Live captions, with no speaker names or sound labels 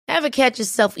Ever catch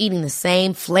yourself eating the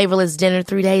same flavorless dinner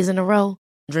 3 days in a row?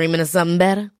 Dreaming of something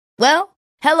better? Well,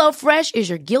 HelloFresh is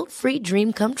your guilt-free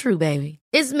dream come true, baby.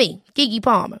 It's me, Keke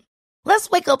Palmer. Let's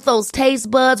wake up those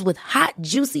taste buds with hot,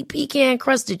 juicy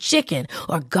pecan-crusted chicken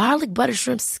or garlic butter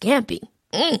shrimp scampi.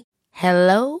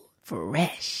 Hello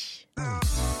Fresh.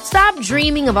 Stop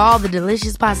dreaming of all the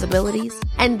delicious possibilities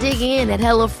and dig in at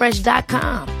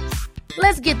HelloFresh.com.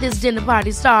 Let's get this dinner party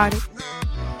started.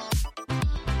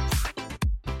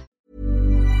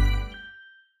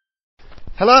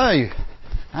 Hello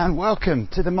and welcome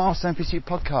to the Milestone Pursuit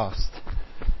podcast.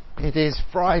 It is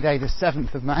Friday the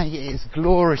 7th of May. It is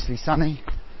gloriously sunny.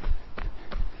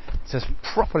 It's a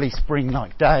properly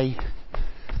spring-like day.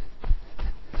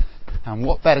 And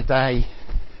what better day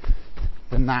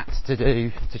than that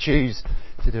to choose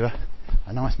to do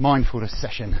a nice mindfulness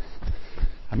session.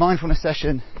 A mindfulness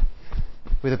session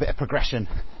with a bit of progression,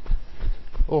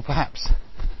 or perhaps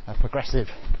a progressive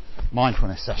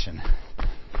mindfulness session.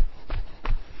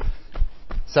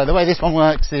 So the way this one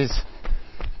works is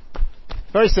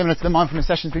very similar to the mindfulness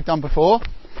sessions we've done before,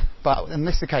 but on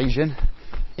this occasion,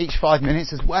 each 5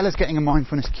 minutes, as well as getting a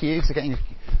mindfulness cue, so getting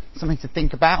something to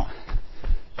think about,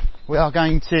 we are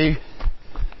going to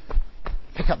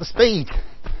pick up the speed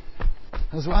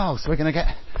as well. So we're going to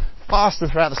get faster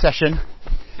throughout the session,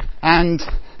 and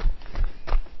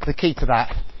the key to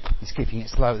that is keeping it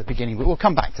slow at the beginning, but we'll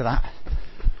come back to that.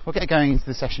 We'll get going into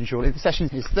the session shortly. The session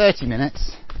is 30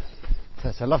 minutes, so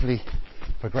it's a lovely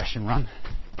progression run.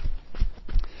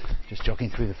 Just jogging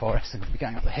through the forest and we'll be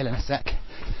going up the hill in a sec.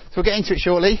 So we'll get into it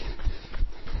shortly.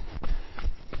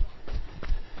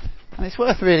 And it's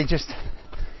worth really just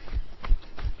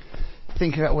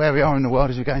thinking about where we are in the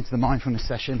world as we go into the mindfulness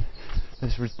session.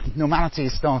 Normality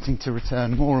is starting to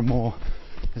return more and more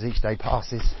as each day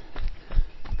passes.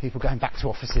 People going back to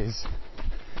offices,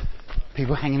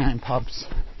 people hanging out in pubs.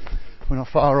 We're not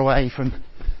far away from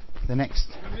the next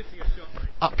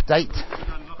update,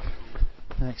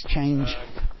 the next change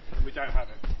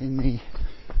in the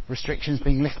restrictions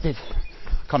being lifted.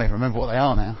 I can't even remember what they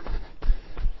are now.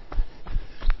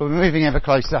 But we're moving ever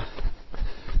closer.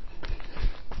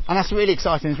 And that's really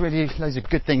exciting. There's really loads of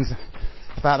good things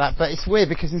about that. But it's weird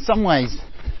because in some ways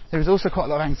there is also quite a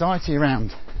lot of anxiety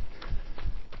around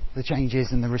the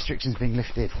changes and the restrictions being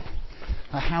lifted.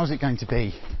 Like, how's it going to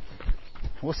be?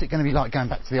 What's it going to be like going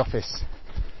back to the office?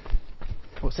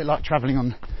 What's it like travelling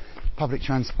on public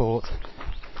transport?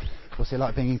 What's it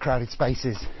like being in crowded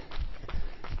spaces?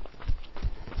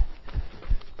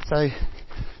 So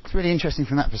it's really interesting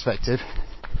from that perspective.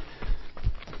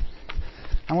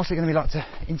 And what's it going to be like to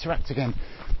interact again?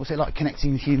 What's it like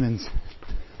connecting with humans?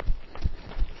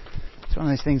 It's one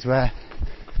of those things where it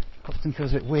often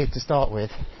feels a bit weird to start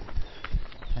with,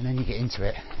 and then you get into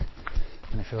it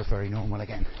and it feels very normal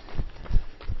again.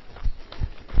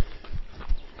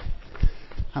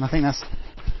 And I think that's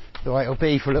the way it'll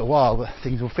be for a little while, but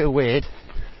things will feel weird,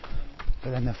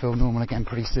 but then they'll feel normal again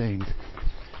pretty soon.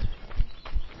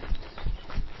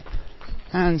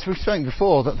 And we've spoken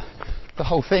before that the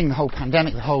whole thing, the whole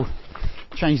pandemic, the whole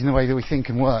change in the way that we think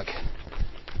and work,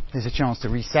 there's a chance to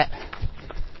reset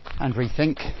and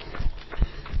rethink.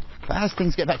 But as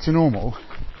things get back to normal,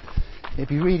 it'd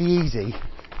be really easy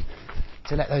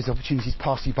to let those opportunities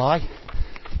pass you by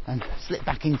and slip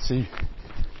back into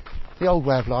the old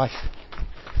way of life,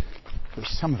 which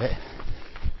some of it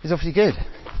is obviously good.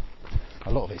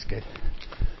 A lot of it's good.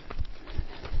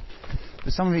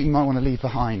 But some of it you might want to leave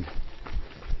behind.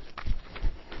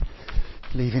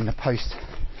 Leaving the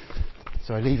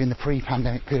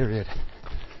pre-pandemic period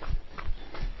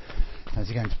as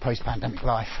you go into post-pandemic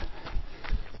life.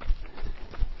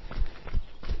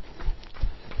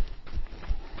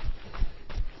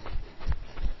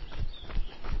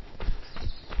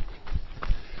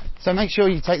 So make sure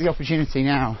you take the opportunity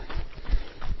now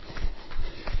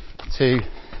to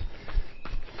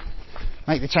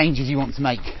make the changes you want to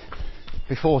make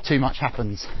before too much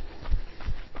happens.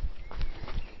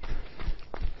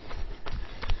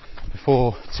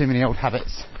 Before too many old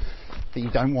habits that you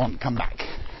don't want come back.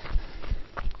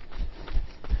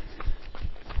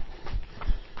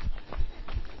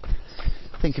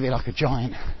 Think of it like a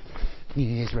giant New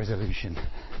Year's resolution.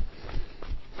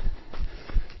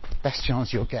 Best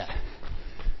chance you'll get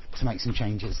to make some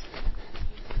changes.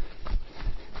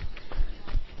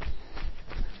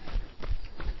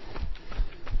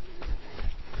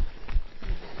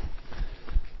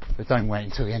 But don't wait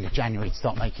until the end of January to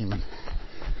start making them,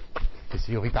 because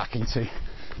you'll be back into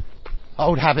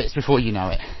old habits before you know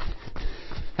it.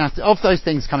 Now, of those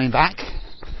things coming back,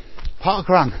 park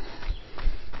run.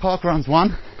 Park run's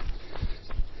one.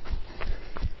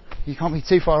 You can't be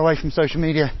too far away from social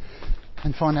media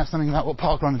and find out something about what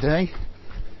parkrun are doing,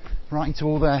 writing to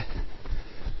all the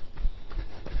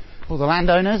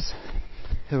landowners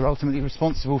who are ultimately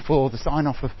responsible for the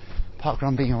sign-off of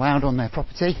parkrun being allowed on their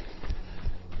property.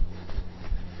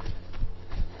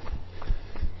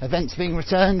 Events being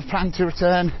returned, planned to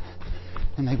return,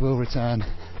 and they will return,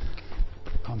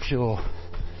 I'm sure.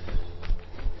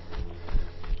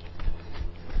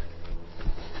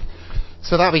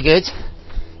 So that'll be good.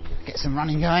 Get some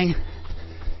running going,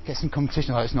 get some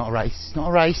competition. Oh, it's not a race. It's not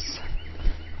a race.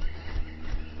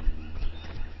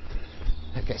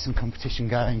 But get some competition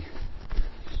going.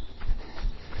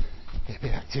 Get a bit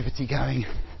of activity going.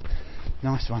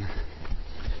 Nice one.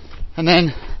 And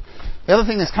then the other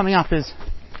thing that's coming up is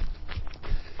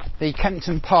the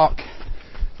Kempton Park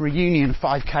reunion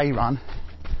 5k run.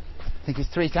 I think it's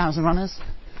 3,000 runners,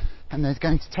 and they're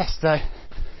going to test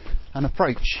an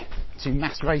approach to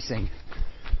mass racing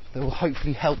that will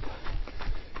hopefully help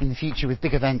in the future with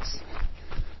big events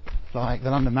like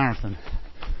the London Marathon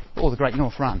or the Great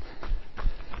North Run.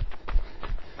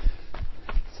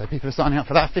 So people are signing up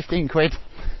for that, 15 quid.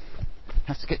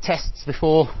 Have to get tests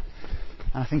before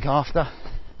and I think after,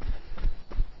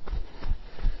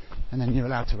 and then you're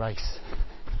allowed to race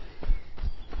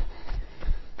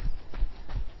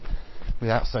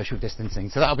without social distancing.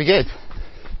 So that'll be good.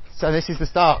 So this is the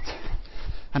start,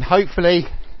 and hopefully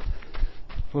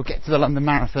we'll get to the London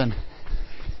Marathon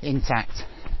intact.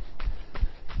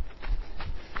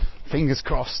 Fingers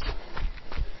crossed.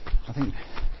 I think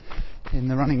in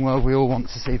the running world we all want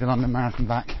to see the London Marathon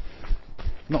back,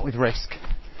 not with risk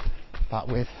but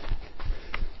with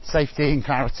safety and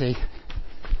clarity.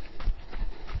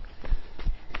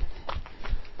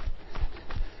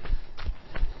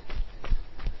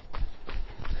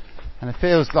 And it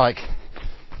feels like,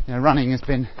 you know, running has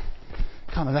been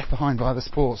kind of left behind by other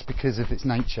sports because of its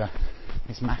nature,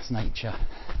 its mass nature.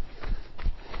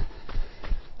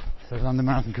 So the London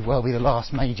Marathon could well be the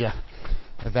last major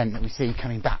event that we see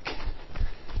coming back.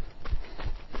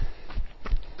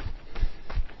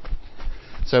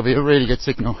 So it'll be a really good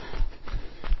signal.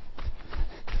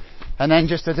 And then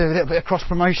just to do a little bit of cross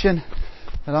promotion,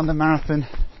 the London Marathon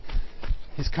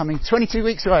is coming 22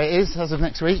 weeks away, it is, as of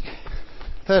next week,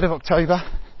 3rd of October,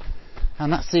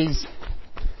 and that sees,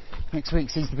 next week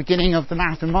sees the beginning of the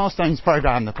Marathon Milestones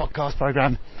programme, the podcast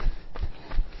programme,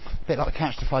 a bit like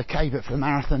Couch to 5k but for the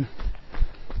marathon,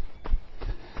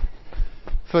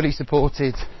 fully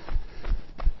supported,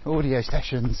 audio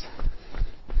sessions.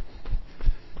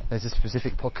 There's a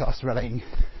specific podcast relating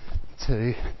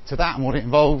to that and what it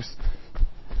involves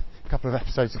a couple of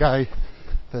episodes ago.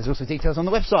 There's also details on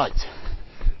the website.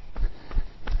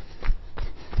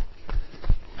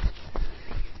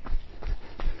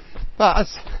 But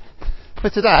as for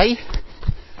today,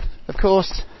 of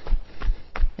course,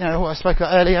 you know what I spoke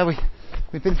about earlier,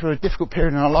 we've been through a difficult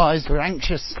period in our lives. We're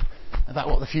anxious about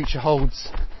what the future holds.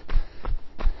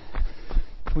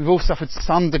 We've all suffered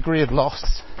some degree of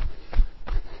loss,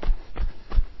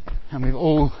 and we've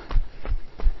all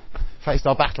faced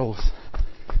our battles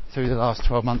through the last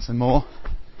 12 months and more,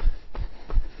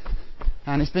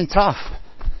 and it's been tough.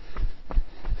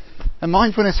 And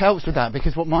mindfulness helps with that,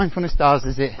 because what mindfulness does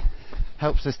is it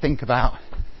helps us think about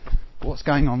what's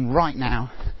going on right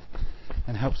now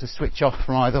and helps us switch off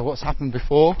from either what's happened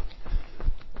before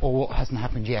or what hasn't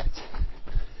happened yet.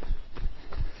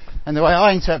 And the way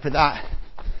I interpret that,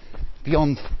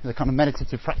 beyond the kind of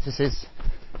meditative practices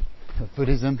of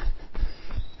Buddhism,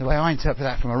 the way I interpret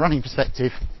that from a running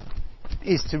perspective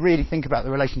is to really think about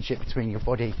the relationship between your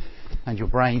body and your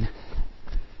brain,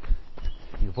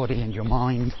 your body and your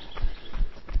mind,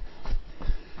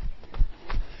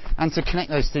 and to connect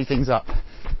those two things up.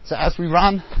 So as we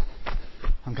run,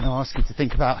 I'm going to ask you to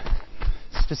think about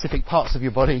specific parts of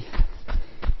your body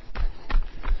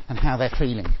and how they're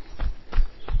feeling.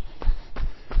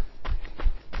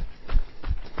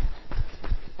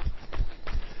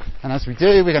 And as we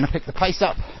do, we're going to pick the pace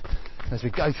up as we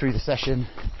go through the session.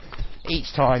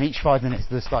 Each time, each 5 minutes,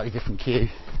 there's a slightly different cue.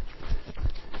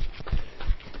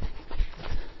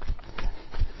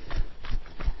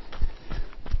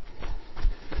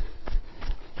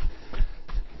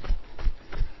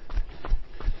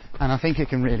 And I think it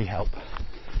can really help.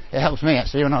 It helps me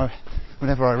actually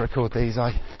whenever I record these,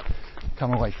 I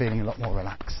come away feeling a lot more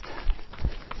relaxed.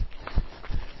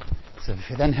 So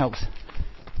if it then helps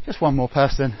just one more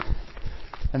person,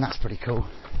 then that's pretty cool.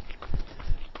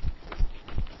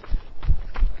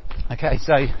 Okay,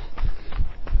 so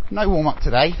no warm up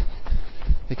today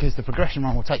because the progression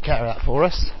run will take care of that for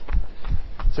us.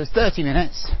 So it's 30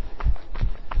 minutes.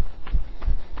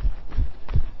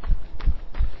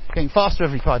 Getting faster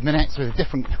every 5 minutes with a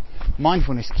different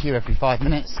mindfulness cue every 5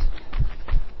 minutes,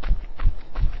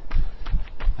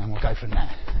 and we'll go from there.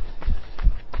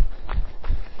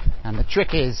 And the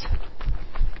trick is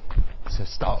to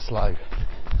start slow.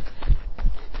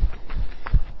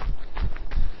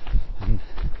 And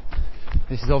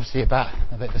this is obviously about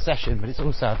a bit of a session, but it's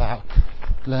also about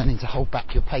learning to hold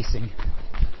back your pacing.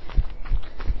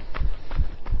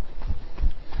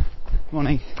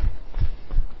 Morning.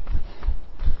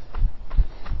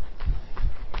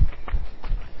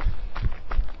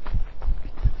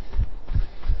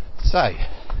 So,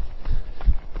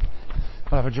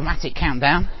 we'll have a dramatic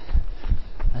countdown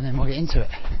and then we'll get into it.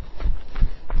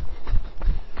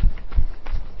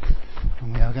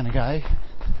 And we are going to go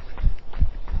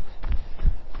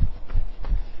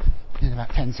in about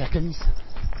 10 seconds.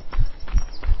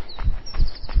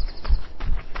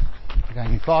 We're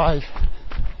going in 5,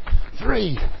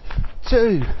 3,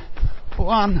 2,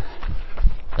 1.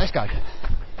 Let's go.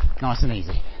 Nice and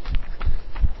easy.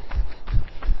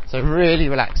 So really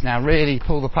relax now, really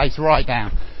pull the pace right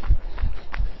down.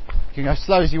 You can go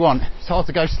slow as you want, it's hard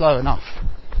to go slow enough.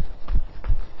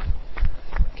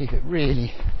 Keep it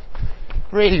really,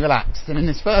 really relaxed. And in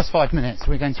this first 5 minutes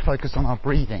we're going to focus on our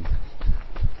breathing.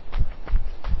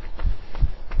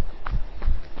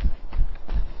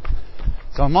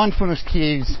 So our mindfulness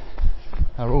cues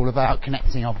are all about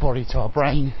connecting our body to our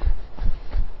brain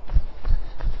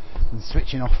and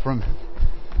switching off from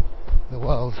the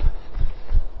world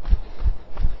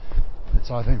that's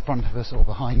either in front of us or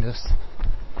behind us,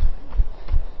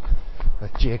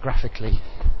 both geographically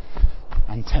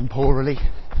and temporally,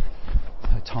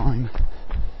 so time.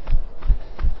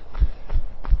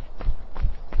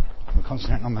 We're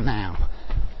concentrating on the now.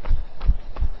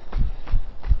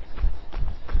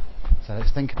 So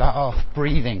let's think about our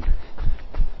breathing.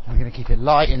 I'm going to keep it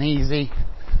light and easy,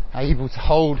 able to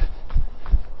hold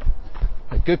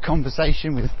a good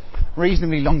conversation with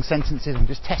reasonably long sentences. I'm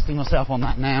just testing myself on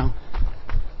that now.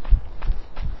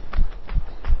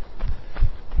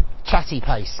 Chatty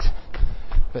pace,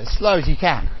 but as slow as you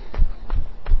can.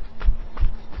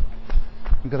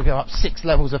 We've got to go up 6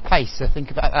 levels of pace, so think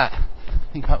about that.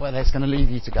 Think about where that's going to leave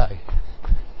you to go.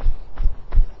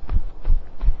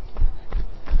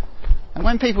 And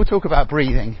when people talk about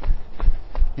breathing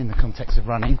in the context of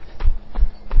running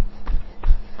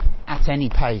at any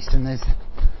pace, and there's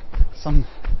some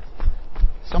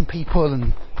people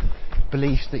and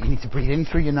beliefs that you need to breathe in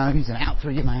through your nose and out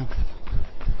through your mouth.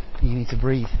 You need to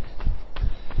breathe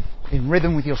in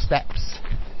rhythm with your steps.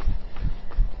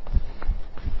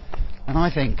 And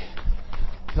I think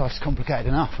life's complicated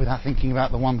enough without thinking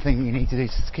about the one thing you need to do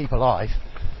to keep alive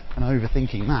and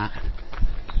overthinking that.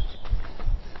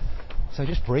 So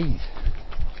just breathe.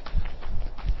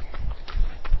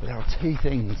 But there are 2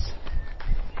 things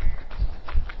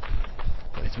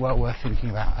that it's well worth thinking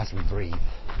about as we breathe.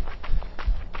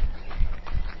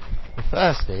 The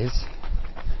first is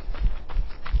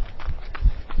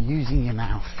using your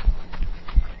mouth.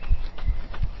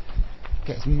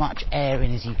 Get as much air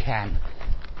in as you can.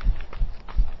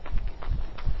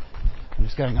 I'm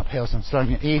just going uphill, so I'm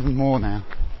slowing it even more now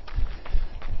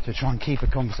to try and keep a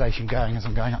conversation going as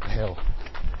I'm going up the hill.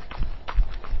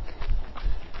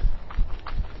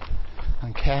 I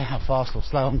don't care how fast or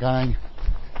slow I'm going.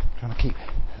 I'm trying to keep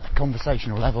a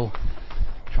conversational level.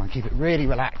 Try and keep it really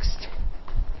relaxed.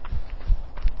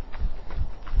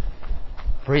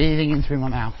 Breathing in through my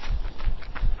mouth.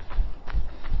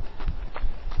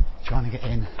 Trying to get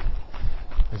in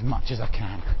as much as I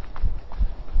can.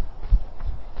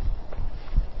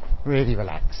 Really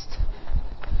relaxed.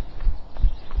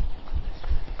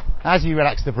 As you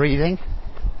relax the breathing,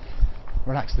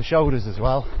 relax the shoulders as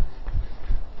well.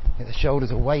 Get the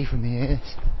shoulders away from the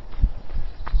ears.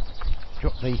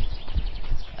 Drop the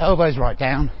elbows right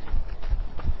down.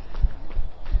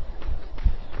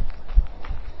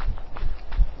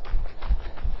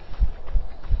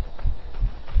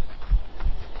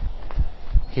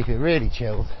 Keep it really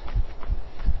chilled.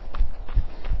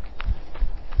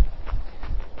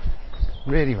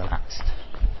 Really relaxed.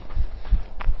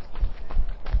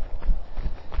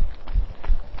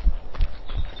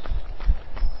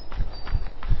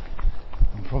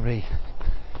 I'm probably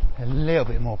a little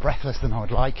bit more breathless than I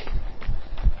would like.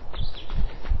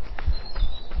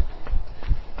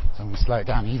 So I'm going to slow it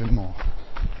down even more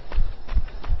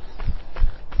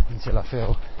until I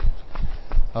feel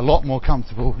a lot more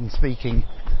comfortable in speaking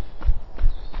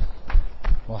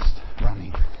whilst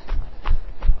running.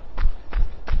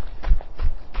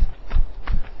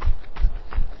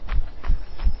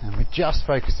 And we're just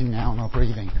focusing now on our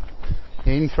breathing.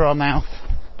 In through our mouth,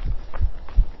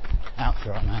 out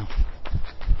through our mouth,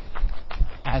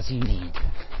 as you need.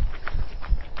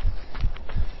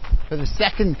 But the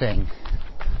second thing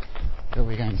that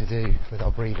we're going to do with our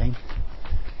breathing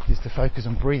is to focus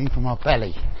on breathing from our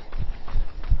belly,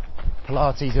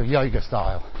 Pilates or yoga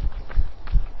style,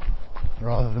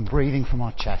 rather than breathing from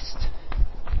our chest.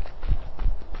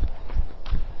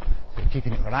 You're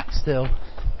keeping it relaxed still,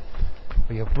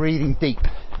 but you're breathing deep,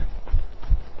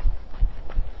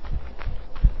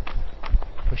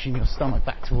 pushing your stomach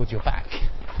back towards your back.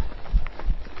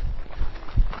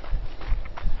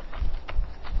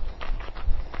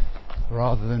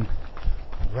 Rather than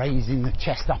raising the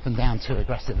chest up and down too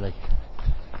aggressively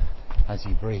as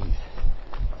you breathe.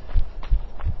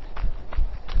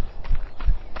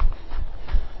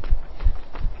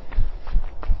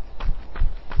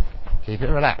 Keep it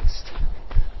relaxed.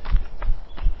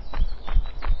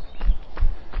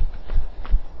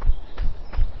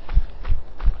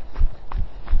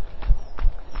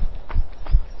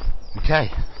 Okay,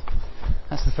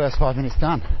 that's the first 5 minutes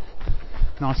done.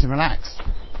 Nice and relaxed.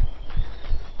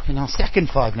 In our second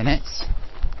 5 minutes,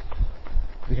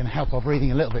 we're going to help our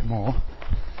breathing a little bit more.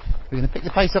 We're going to pick the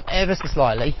pace up ever so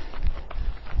slightly,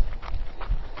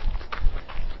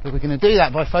 but we're going to do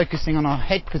that by focusing on our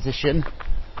head position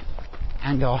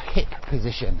and our hip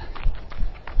position.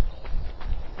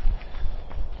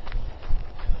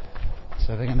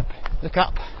 So we're going to look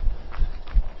up.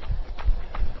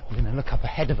 We're going to look up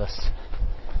ahead of us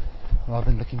rather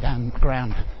than looking down the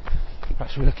ground.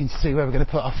 Perhaps we're looking to see where we're going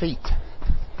to put our feet.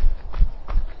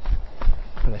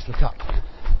 But let's look up.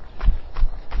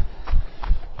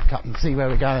 Look up and see where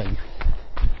we're going.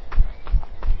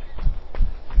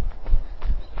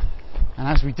 And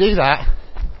as we do that,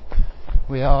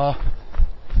 we are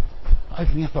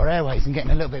opening up our airways and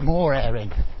getting a little bit more air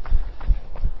in.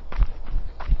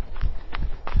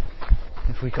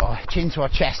 If we got our chin to our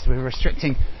chest, we're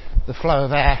restricting the flow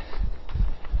of air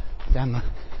down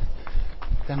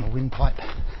the windpipe.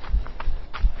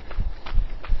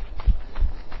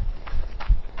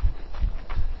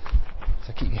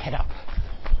 So keep your head up,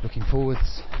 looking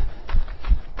forwards.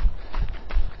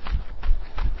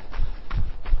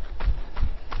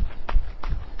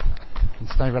 And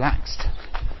stay relaxed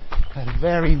at a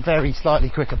very, very slightly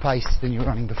quicker pace than you were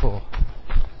running before.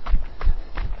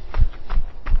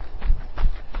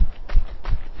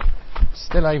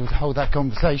 Still able to hold that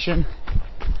conversation,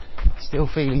 still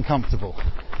feeling comfortable.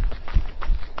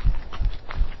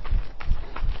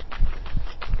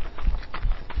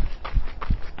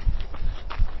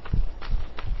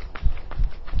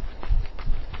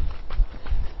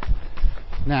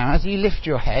 Now, as you lift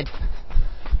your head,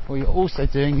 what you're also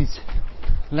doing is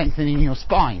lengthening your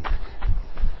spine.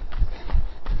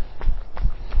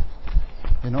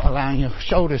 You're not allowing your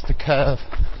shoulders to curve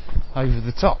over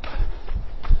the top.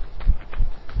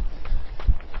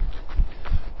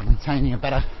 You're maintaining a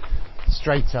better,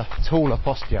 straighter, taller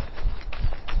posture.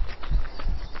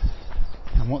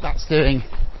 And what that's doing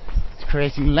is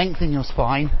creating length in your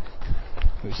spine,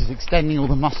 which is extending all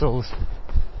the muscles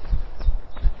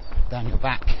down your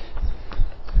back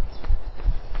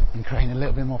and creating a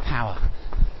little bit more power.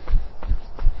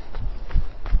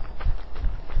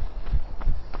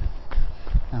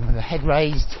 And with the head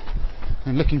raised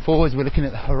and looking forwards, we're looking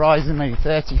at the horizon, maybe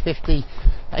 30, 50,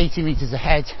 80 metres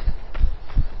ahead.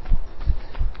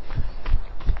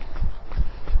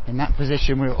 In that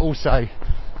position, we're also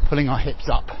pulling our hips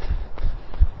up.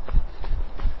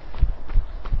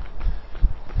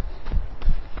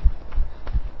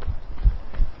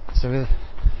 So with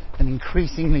an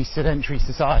increasingly sedentary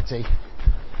society,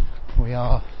 we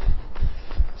are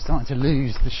starting to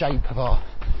lose the shape of our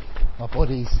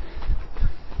bodies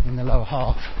in the lower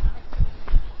half.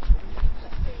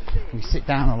 We sit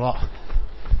down a lot.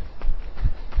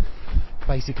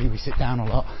 Basically, we sit down a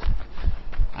lot,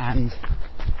 and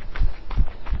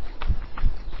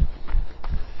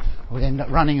we end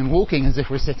up running and walking as if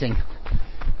we're sitting,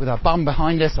 with our bum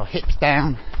behind us, our hips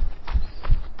down.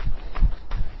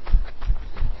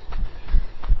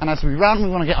 And as we run, we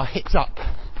want to get our hips up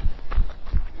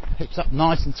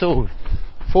nice and tall,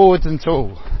 forwards and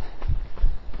tall.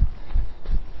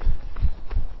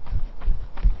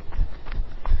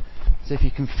 So if you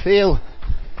can feel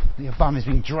that your bum is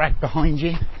being dragged behind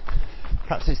you,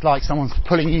 perhaps it's like someone's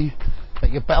pulling you at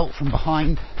your belt from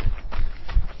behind,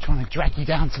 trying to drag you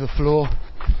down to the floor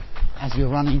as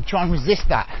you're running. Try and resist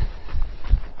that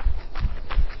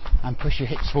and push your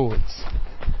hips forwards.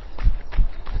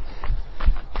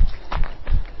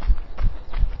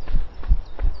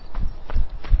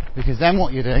 Because then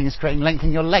what you're doing is creating length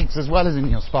in your legs as well as in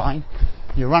your spine.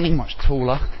 You're running much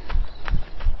taller.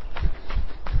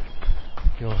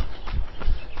 You're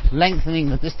lengthening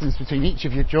the distance between each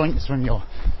of your joints, from your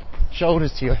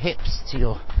shoulders to your hips to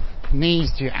your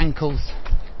knees to your ankles,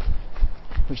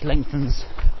 which lengthens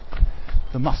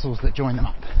the muscles that join them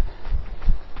up.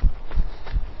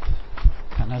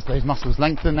 And as those muscles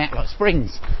lengthen, they act like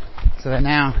springs. So they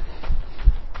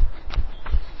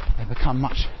become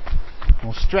much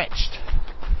more stretched.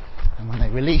 And when they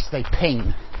release, they ping.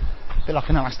 A bit like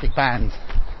an elastic band.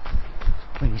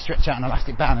 When you stretch out an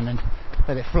elastic band and then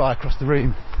let it fly across the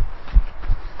room.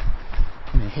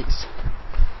 And it hits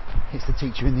the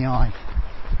teacher in the eye.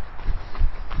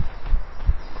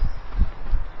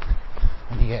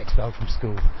 And you get expelled from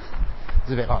school.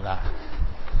 It's a bit like that.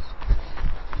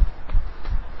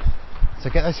 So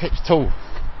get those hips tall.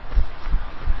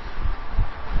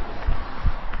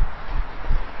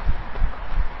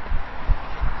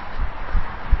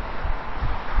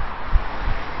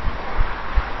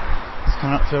 It's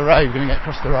coming up to a road. We're going to get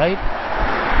across the road.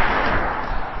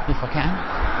 If I can.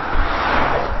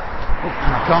 Oh,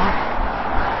 and I can't.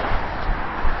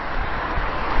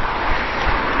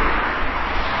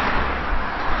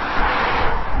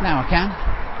 Now I can.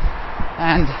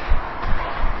 And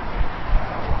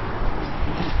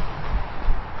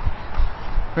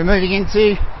we're moving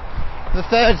into the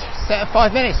third set of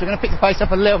 5 minutes. We're going to pick the pace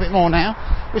up a little bit more now.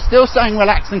 We're still staying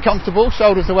relaxed and comfortable,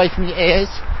 shoulders away from your ears.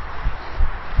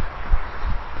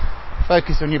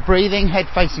 Focus on your breathing, head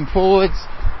facing forwards,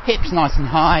 hips nice and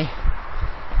high.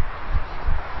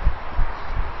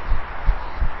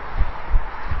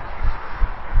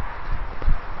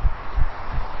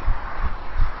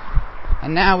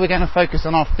 And now we're going to focus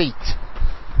on our feet.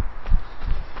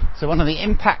 So one of the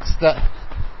impacts that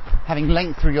having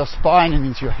length through your spine and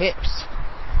into your hips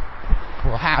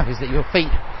will have is that your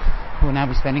feet will now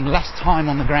be spending less time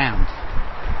on the ground.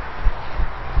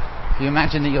 If you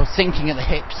imagine that you're sinking at the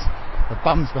hips, the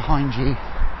bum's behind you,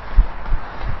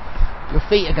 your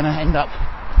feet are going to end up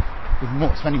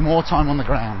with spending more time on the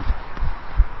ground.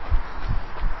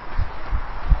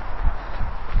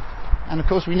 And of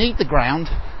course we need the ground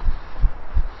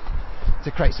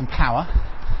to create some power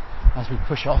as we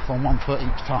push off on one foot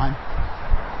each time,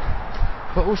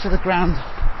 but also the ground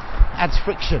adds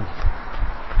friction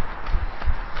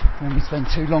when we spend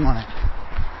too long on it.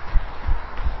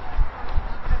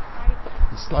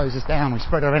 It slows us down. We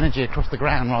spread our energy across the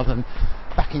ground rather than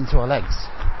back into our legs.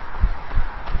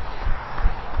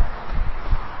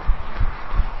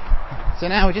 So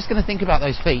now we're just going to think about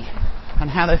those feet and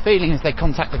how they're feeling as they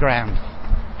contact the ground.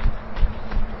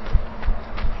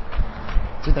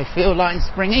 Do they feel light and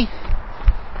springy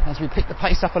as we pick the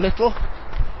pace up a little?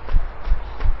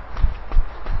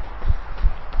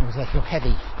 Or does they feel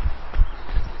heavy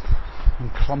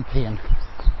and clumpy and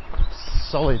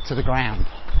solid to the ground?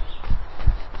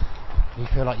 Do you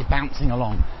feel like you're bouncing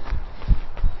along?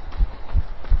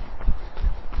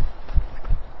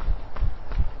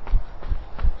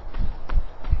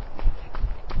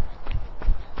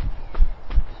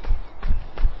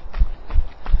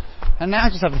 And now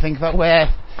just have to think about where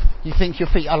you think your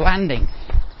feet are landing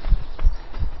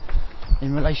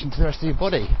in relation to the rest of your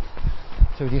body.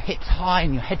 So with your hips high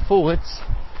and your head forwards,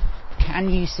 can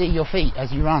you see your feet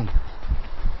as you run?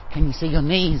 Can you see your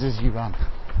knees as you run?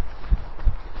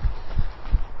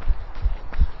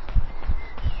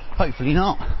 Hopefully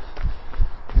not,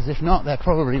 because if not, they're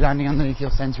probably landing underneath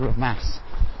your centre of mass,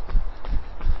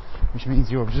 which means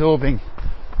you're absorbing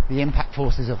the impact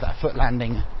forces of that foot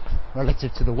landing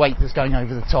relative to the weight that's going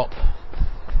over the top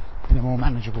in a more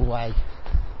manageable way.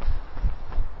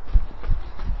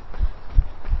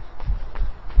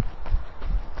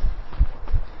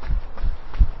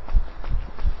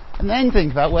 And then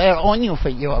think about where on your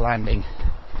feet you are landing.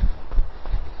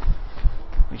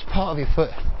 Which part of your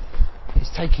foot is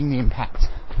taking the impact?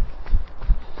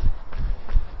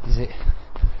 Is it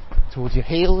towards your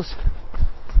heels,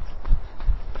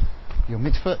 your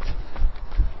midfoot,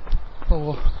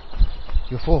 or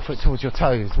your forefoot towards your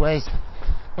toes? Where's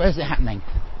it happening?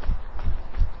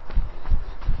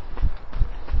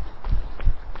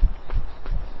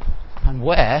 And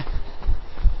where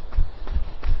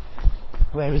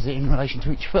is it in relation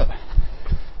to each foot?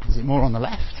 Is it more on the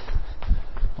left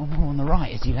or more on the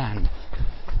right as you land?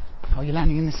 Are you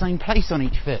landing in the same place on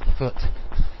each foot?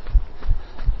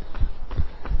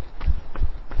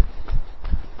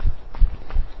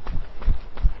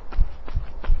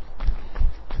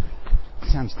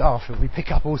 Sounds daft, but we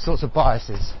pick up all sorts of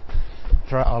biases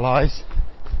throughout our lives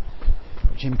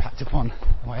which impact upon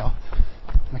the way our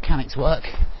mechanics work.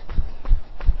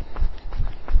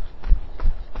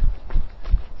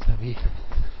 So it'd be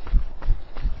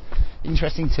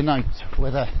interesting to note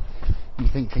whether you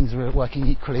think things are working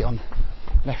equally on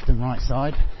left and right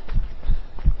side.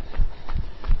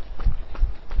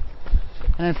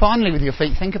 And then finally with your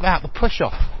feet, think about the push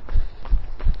off.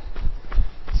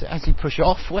 So as you push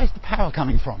off, where's the power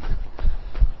coming from?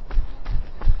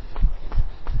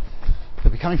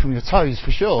 It'll be coming from your toes for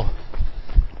sure.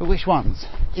 But which ones?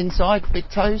 Inside,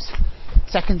 big toes,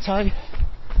 second toe,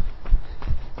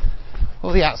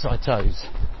 or the outside toes?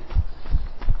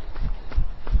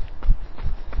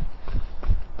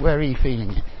 Where are you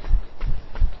feeling it?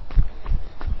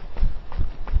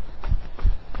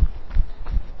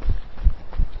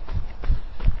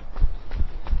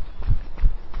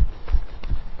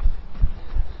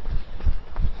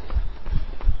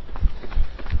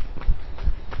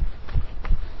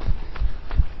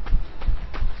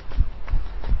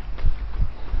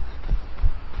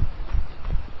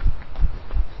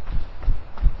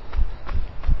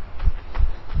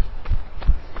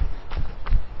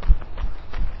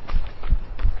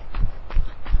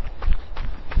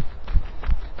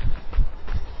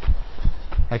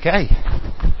 Okay,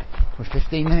 we're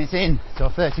 15 minutes in to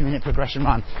our 30-minute progression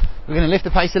run. We're going to lift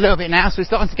the pace a little bit now, so we're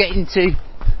starting to get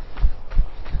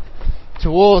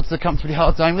towards the comfortably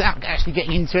hard zone without actually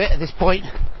getting into it at this point.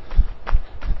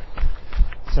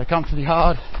 So comfortably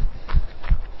hard.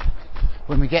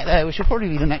 When we get there, which will probably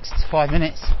be the next 5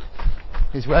 minutes,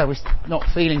 is where we're not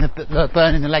feeling the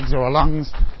burn in the legs or our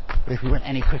lungs. But if we went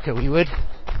any quicker, we would.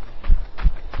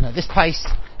 And at this pace,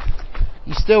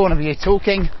 you still want to be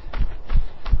talking.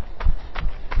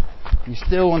 You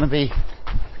still want to be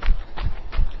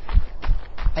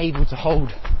able to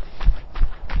hold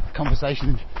a conversation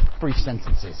in brief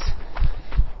sentences.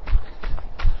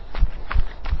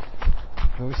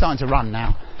 But we're starting to run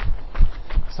now.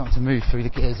 We're starting to move through the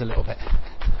gears a little bit.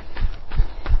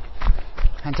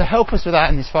 And to help us with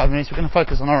that in this 5 minutes, we're going to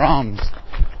focus on our arms.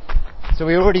 So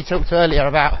we already talked earlier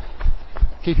about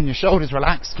keeping your shoulders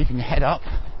relaxed, keeping your head up.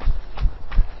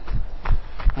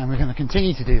 And we're going to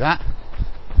continue to do that.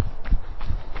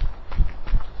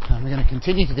 And we're going to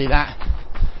continue to do that,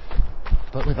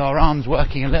 but with our arms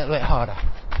working a little bit harder.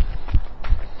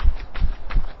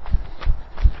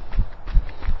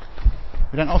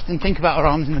 We don't often think about our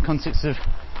arms in the context of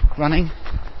running,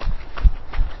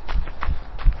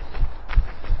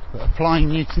 but applying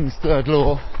Newton's third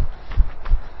law,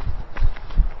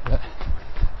 that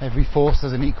every force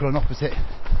has an equal and opposite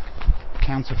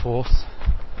counter force,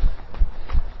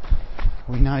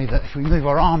 we know that if we move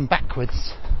our arm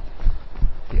backwards,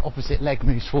 the opposite leg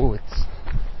moves forwards.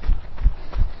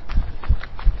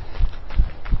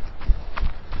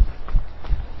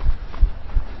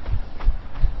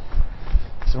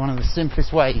 So one of the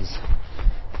simplest ways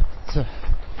to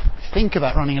think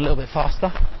about running a little bit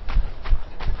faster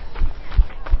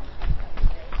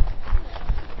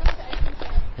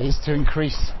is to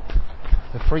increase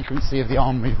the frequency of the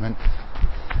arm movement.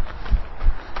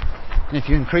 And if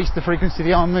you increase the frequency of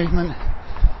the arm movement,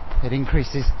 it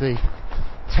increases the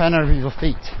turnover of your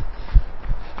feet,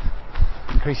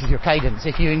 increases your cadence.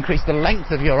 If you increase the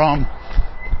length of your arm,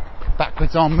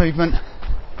 backwards arm movement,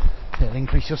 it'll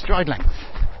increase your stride length.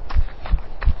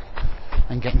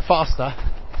 And getting faster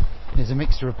is a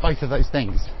mixture of both of those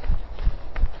things.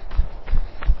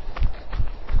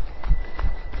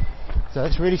 So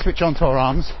let's really switch on to our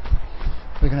arms.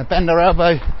 We're going to bend our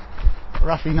elbow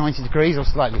roughly 90 degrees or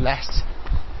slightly less.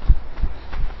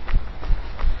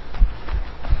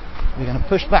 We're going to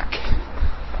push back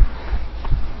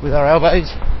with our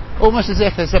elbows, almost as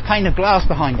if there's a pane of glass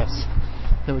behind us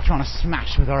that we're trying to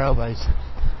smash with our elbows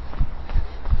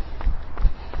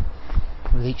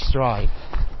with each stride.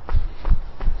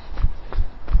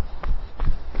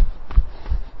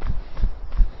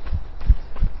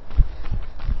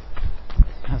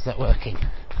 How's that working?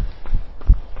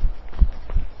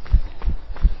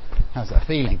 How's that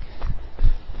feeling?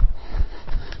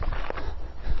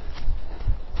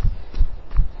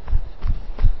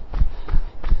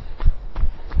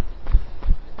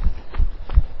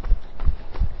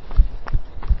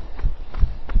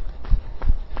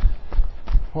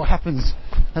 What happens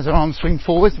as our arms swing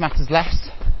forwards matters less.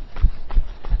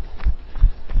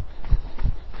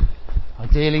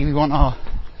 Ideally, we want our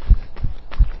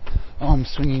arms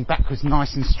swinging backwards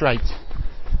nice and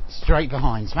straight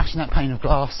behind, smashing that pane of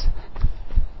glass.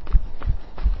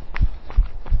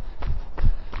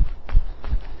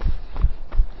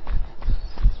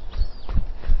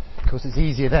 Of course, it's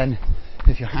easier then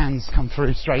if your hands come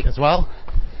through straight as well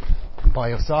and by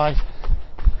your side.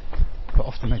 But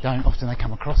often they don't. Often they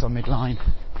come across our midline,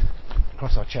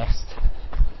 across our chest.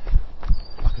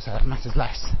 Like I say, that matters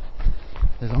less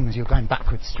as long as you're going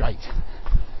backwards straight.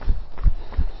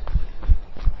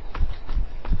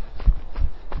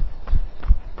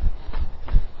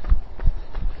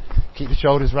 Keep the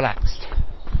shoulders relaxed.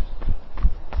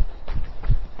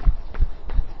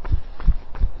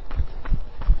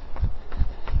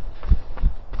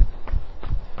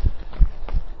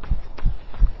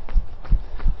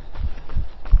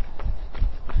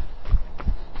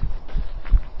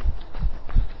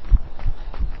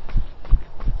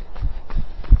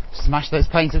 Smash those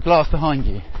panes of glass behind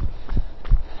you.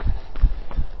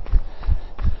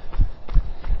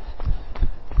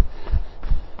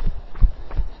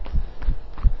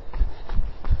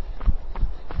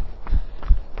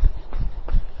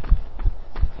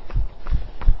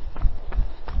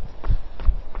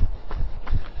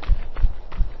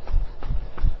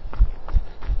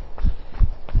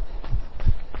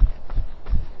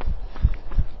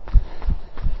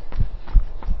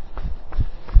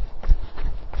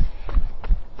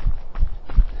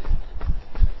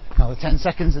 Another 10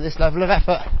 seconds at this level of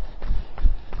effort,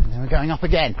 and then we're going up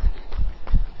again.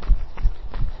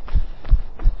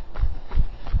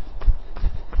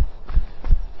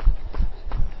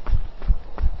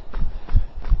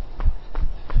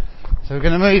 So we're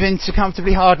going to move into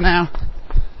comfortably hard now.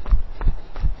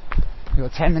 We've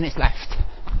got 10 minutes left.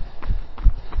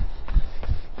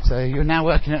 So you're now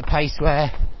working at a pace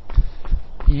where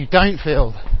you don't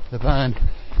feel the burn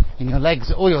in your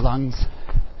legs or your lungs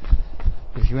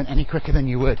if you went any quicker than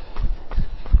you would.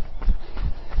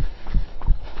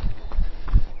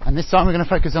 And this time we're going to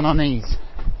focus on our knees.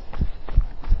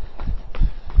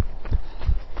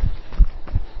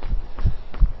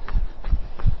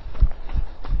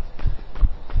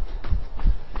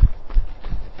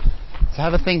 So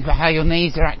have a think about how your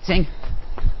knees are acting.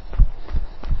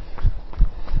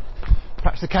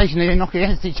 Perhaps occasionally they knock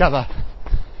against each other.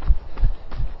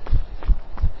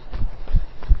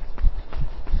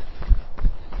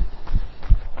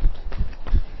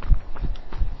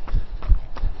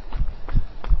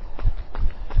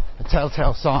 A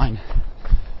telltale sign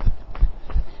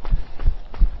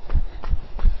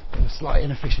of a slight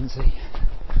inefficiency.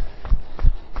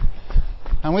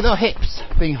 And with our hips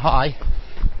being high,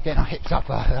 getting our hips up,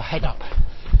 our head up,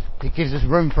 it gives us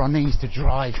room for our knees to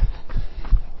drive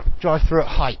through at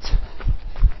height,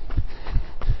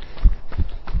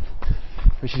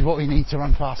 which is what we need to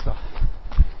run faster.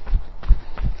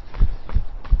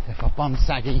 If our bum's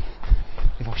saggy,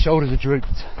 if our shoulders are drooped,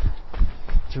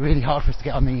 it's really hard for us to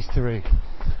get our knees through.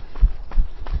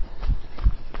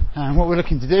 And what we're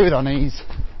looking to do with our knees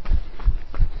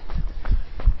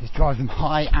is drive them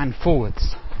high and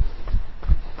forwards.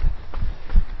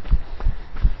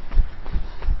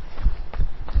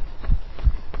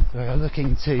 So we are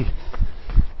looking to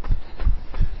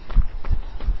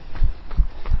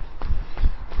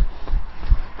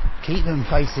keep them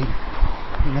facing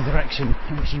in the direction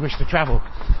in which you wish to travel.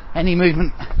 Any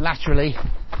movement laterally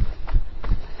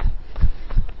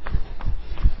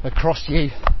across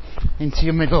you into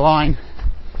your middle line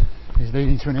is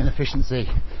leading to an inefficiency.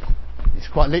 It's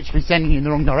quite literally sending you in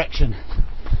the wrong direction.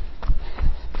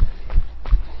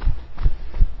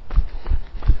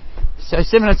 So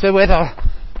similar to with our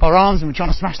arms, and we're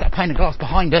trying to smash that pane of glass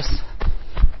behind us.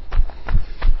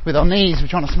 With our knees, we're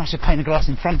trying to smash a pane of glass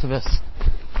in front of us.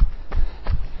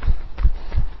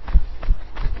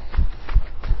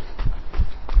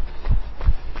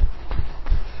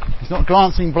 It's not a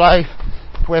glancing blow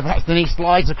where perhaps the knee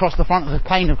slides across the front of the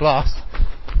pane of glass.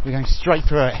 We're going straight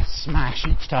through it, smash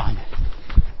each time,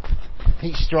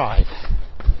 each stride.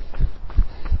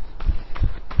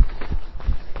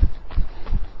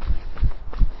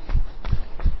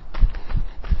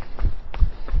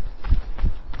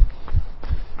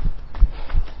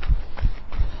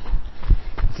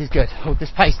 This is good. Hold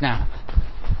this pace now.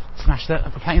 Smash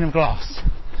the pane of glass.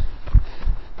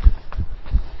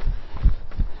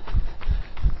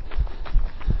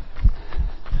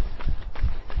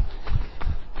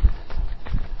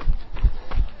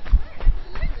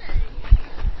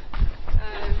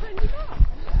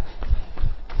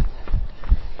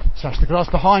 Smash the glass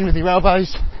behind with your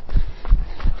elbows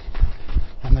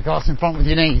and the glass in front with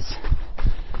your knees.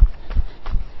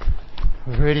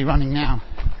 We're really running now.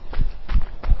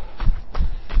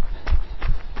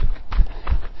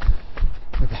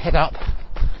 With the head up,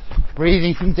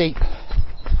 breathing from deep.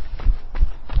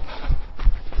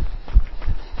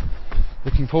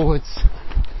 Looking forwards,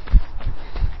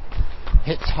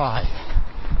 hips high.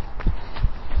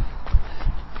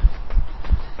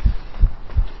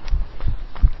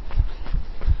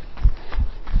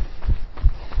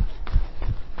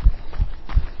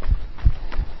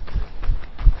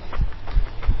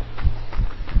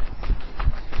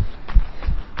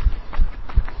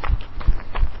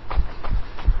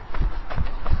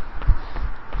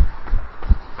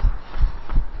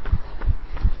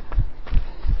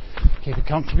 Keep it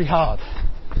comfortably hard.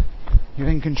 You're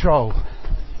in control.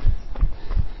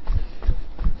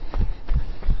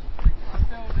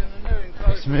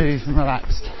 Smooth and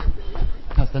relaxed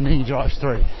as the knee drives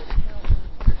through.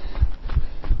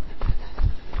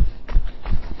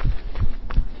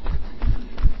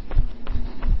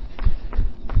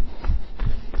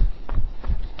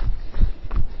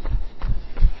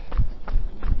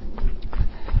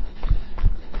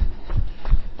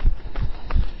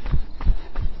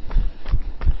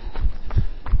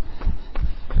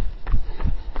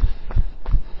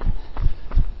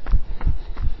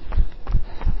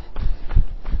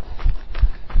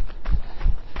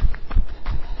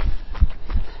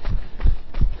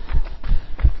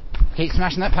 Keep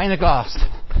smashing that pane of glass.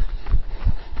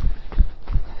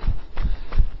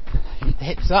 Keep the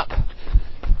hips up,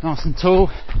 nice and tall,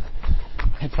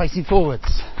 head facing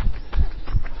forwards.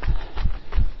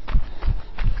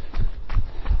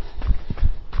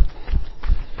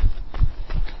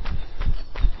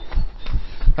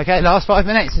 Okay, last 5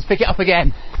 minutes, let's pick it up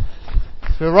again.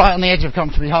 So we're right on the edge of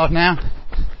comfortably hard now.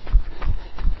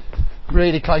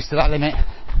 Really close to that limit.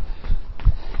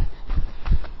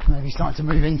 Maybe starting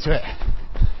to move into it.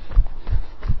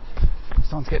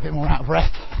 Starting to get a bit more out of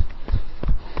breath.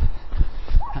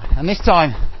 And this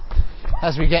time,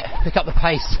 as we pick up the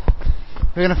pace,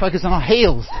 we're going to focus on our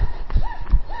heels.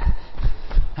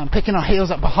 And picking our heels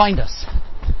up behind us.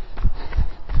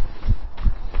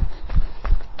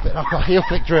 A bit like our heel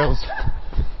flick drills.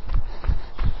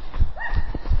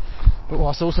 But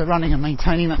whilst also running and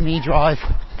maintaining that knee drive.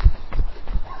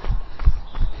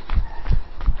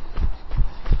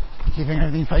 Keeping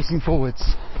everything facing forwards.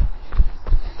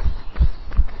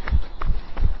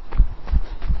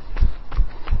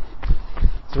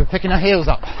 So we're picking our heels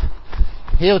up.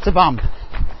 Heel to bum.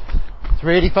 Let's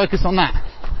really focus on that.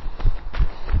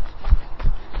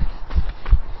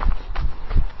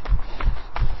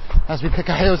 As we pick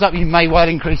our heels up, you may well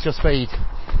increase your speed.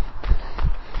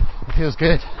 It feels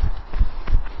good.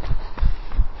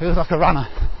 Feels like a runner.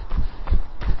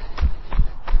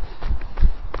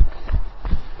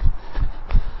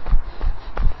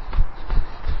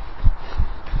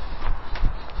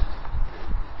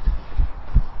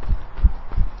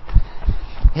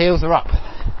 Heels are up.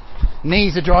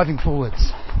 Knees are driving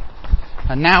forwards.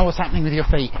 And now what's happening with your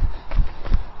feet?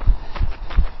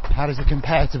 How does it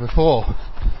compare to before?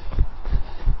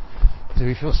 Do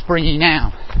we feel springy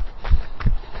now?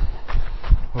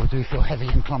 Or do we feel heavy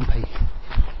and clumpy?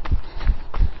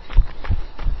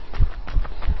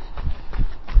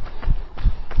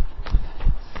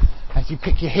 As you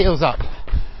pick your heels up,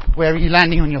 where are you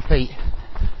landing on your feet?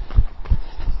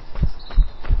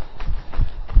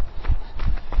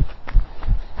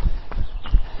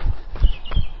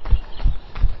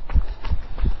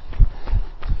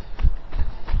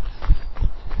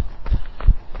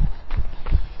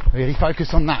 Really focus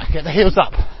on that. Get the heels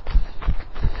up.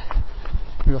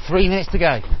 We've got 3 minutes to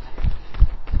go.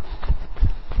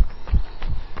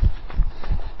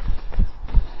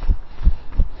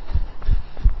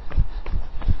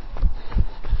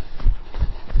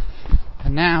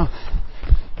 And now,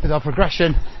 with our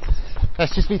progression,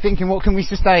 let's just be thinking, what can we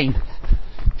sustain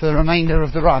for the remainder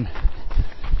of the run?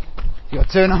 You've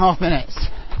got 2.5 minutes.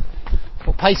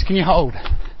 What pace can you hold?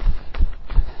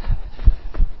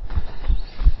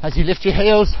 As you lift your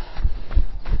heels,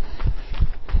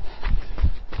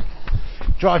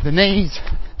 drive the knees,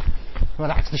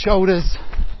 relax the shoulders,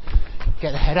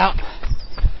 get the head up,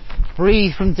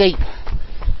 breathe from deep,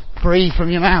 breathe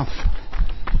from your mouth.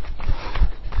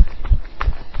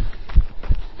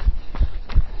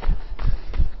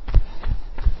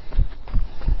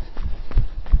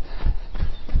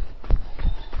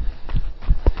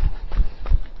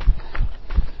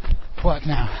 Work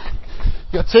now.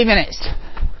 You've got 2 minutes.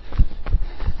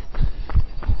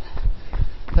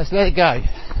 Let's let it go.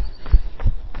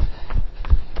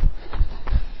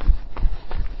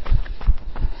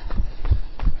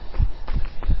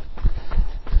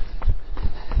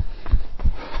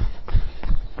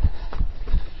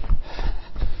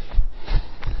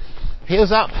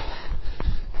 Heels up.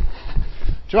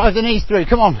 Drive the knees through.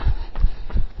 Come on.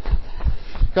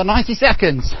 Got 90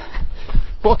 seconds.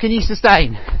 What can you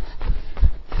sustain?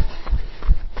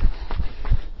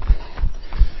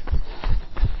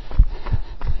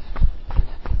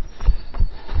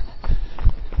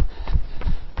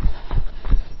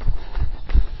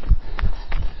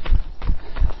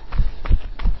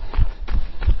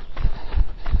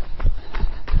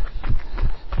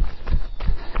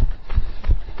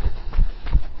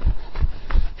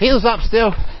 Heels up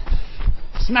still.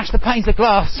 Smash the panes of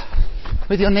glass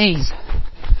with your knees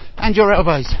and your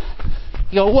elbows.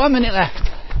 You got 1 minute left.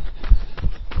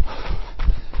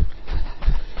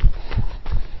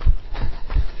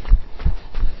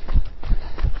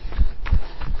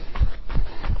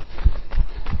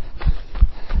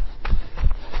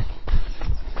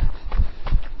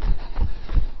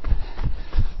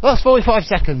 Last 45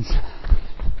 seconds.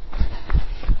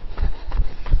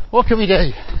 What can we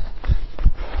do?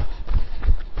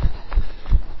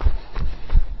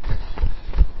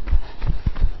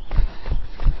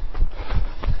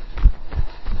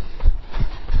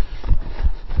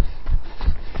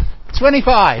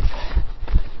 $25.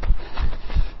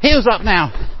 Heels up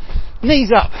now.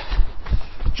 Knees up.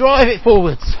 Drive it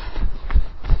forwards.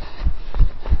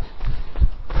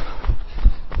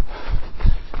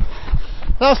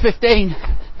 Last 15.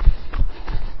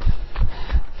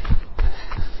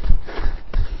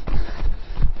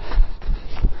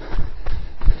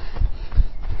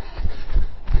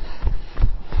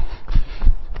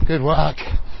 Good work.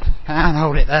 And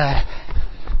hold it there.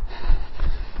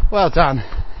 Well done.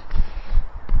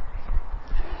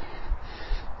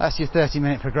 That's your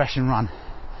 30-minute progression run.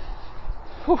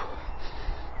 Whew.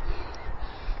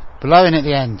 Blowing at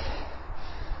the end.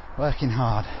 Working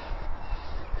hard.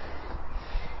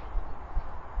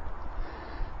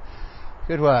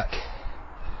 Good work.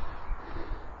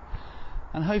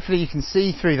 And hopefully you can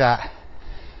see through that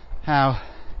how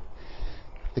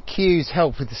the cues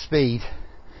help with the speed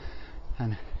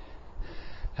and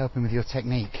helping with your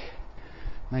technique,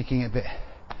 making it a bit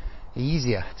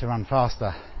easier to run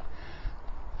faster,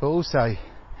 but also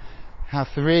how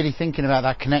really thinking about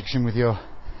that connection with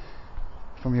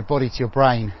from your body to your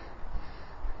brain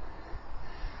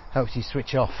helps you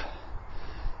switch off,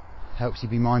 helps you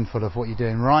be mindful of what you're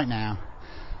doing right now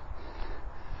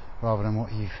rather than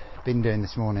what you've been doing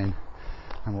this morning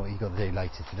and what you've got to do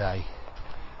later today,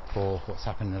 or what's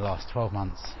happened in the last 12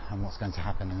 months and what's going to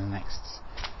happen in the next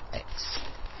X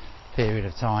period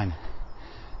of time.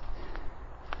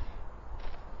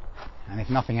 And if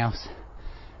nothing else,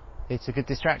 it's a good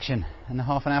distraction and the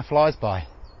half an hour flies by.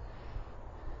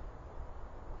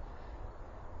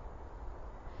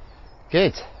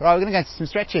 Good. Right, we're going to go into some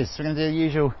stretches. We're going to do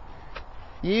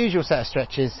the usual set of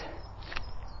stretches.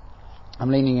 I'm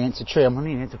leaning into a tree. I'm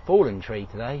leaning into a fallen tree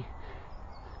today.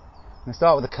 I'm going to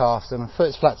start with the calf. So my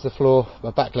foot's flat to the floor, my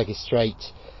back leg is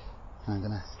straight. And I'm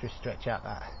going to just stretch out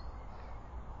that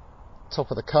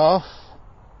top of the calf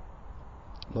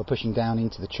by pushing down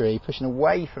into the tree, pushing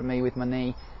away from me with my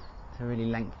knee to really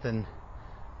lengthen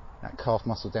that calf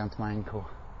muscle down to my ankle.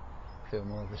 Feel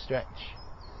more of a stretch.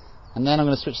 And then I'm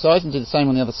going to switch sides and do the same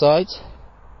on the other side.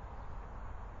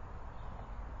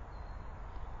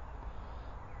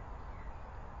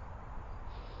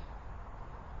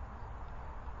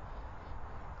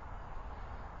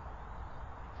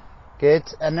 Good,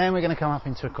 and then we're going to come up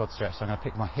into a quad stretch. So I'm going to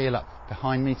pick my heel up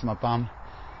behind me to my bum.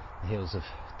 The heels have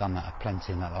done that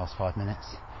plenty in that last 5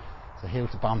 minutes. So heel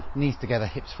to bum, knees together,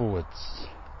 hips forwards.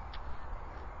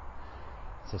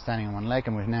 So standing on one leg,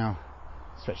 and we're now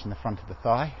stretching the front of the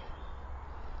thigh.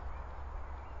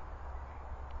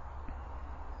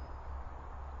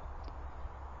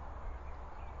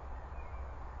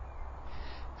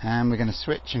 And we're going to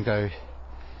switch and go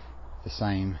the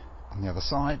same on the other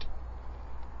side.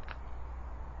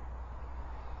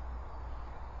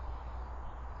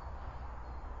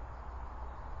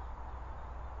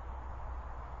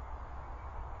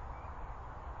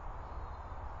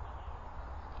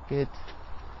 Good.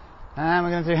 And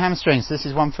we're going to do hamstrings. This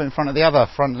is one foot in front of the other.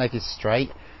 Front leg is straight.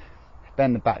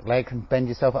 Bend the back leg and bend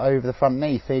yourself over the front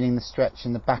knee, feeling the stretch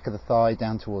in the back of the thigh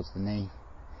down towards the knee.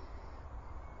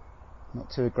 Not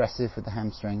too aggressive with the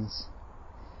hamstrings.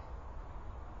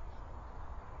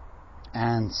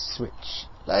 And switch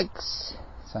legs.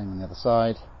 Same on the other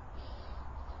side.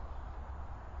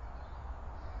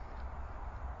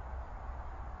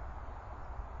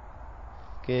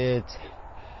 Good.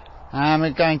 And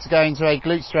we're going to go into a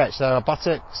glute stretch, so our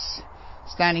buttocks,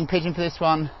 standing pigeon for this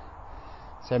one.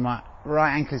 So my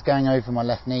right ankle is going over my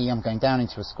left knee, I'm going down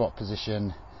into a squat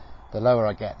position. The lower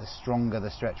I get, the stronger the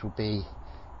stretch will be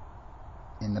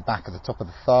in the back of the top of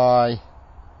the thigh,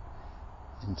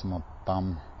 into my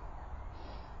bum.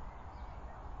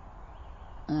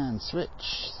 And switch,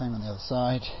 same on the other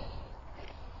side.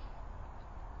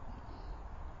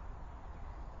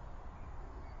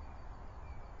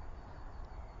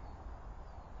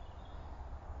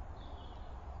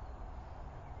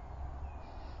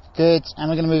 Good, and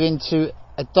we're going to move into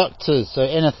adductors, so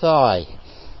inner thigh.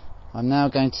 I'm now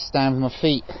going to stand with my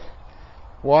feet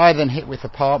wider than hip width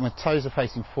apart, my toes are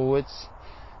facing forwards,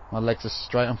 my legs are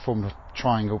straight, I'm forming a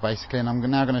triangle basically, and I'm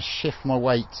now going to shift my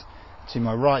weight to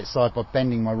my right side by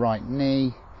bending my right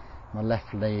knee. My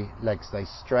left leg stays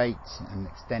straight and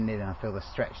extended, and I feel the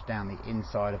stretch down the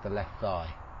inside of the left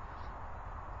thigh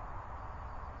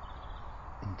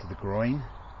into the groin.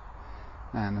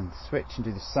 And then switch and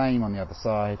do the same on the other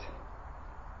side.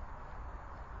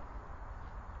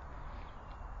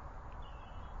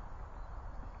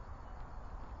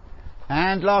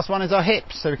 And last one is our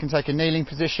hips, so we can take a kneeling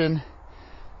position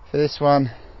for this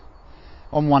one,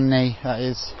 on one knee, that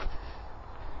is,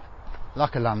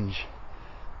 like a lunge,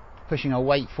 pushing our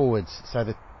weight forwards so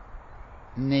the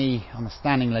knee on the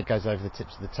standing leg goes over the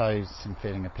tips of the toes and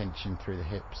feeling a pinching through the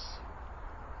hips.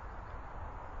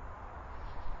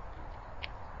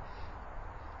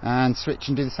 And switch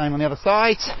and do the same on the other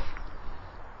side.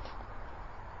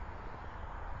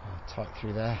 Tight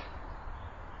through there.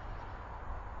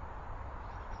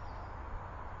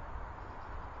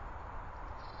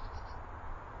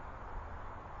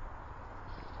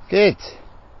 Good.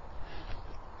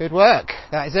 Good work.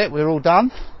 That is it. We're all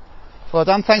done. Well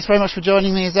done. Thanks very much for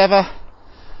joining me as ever.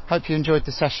 Hope you enjoyed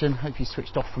the session. Hope you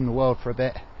switched off from the world for a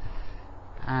bit.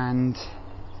 And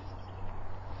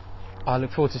I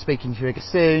look forward to speaking to you again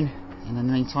soon. And in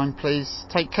the meantime, please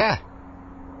take care.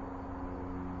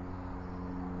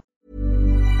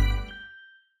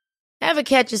 Ever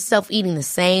catch yourself eating the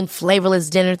same flavorless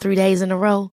dinner 3 days in a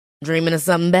row? Dreaming of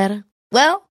something better?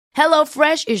 Well,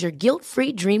 HelloFresh is your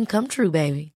guilt-free dream come true,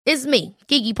 baby. It's me,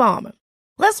 Keke Palmer.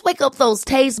 Let's wake up those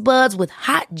taste buds with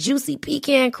hot, juicy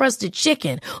pecan-crusted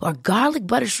chicken or garlic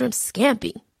butter shrimp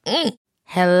scampi.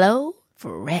 Hello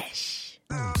Fresh.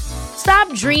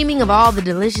 Stop dreaming of all the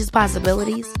delicious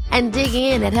possibilities and dig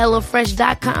in at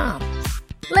HelloFresh.com.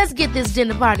 Let's get this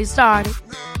dinner party started.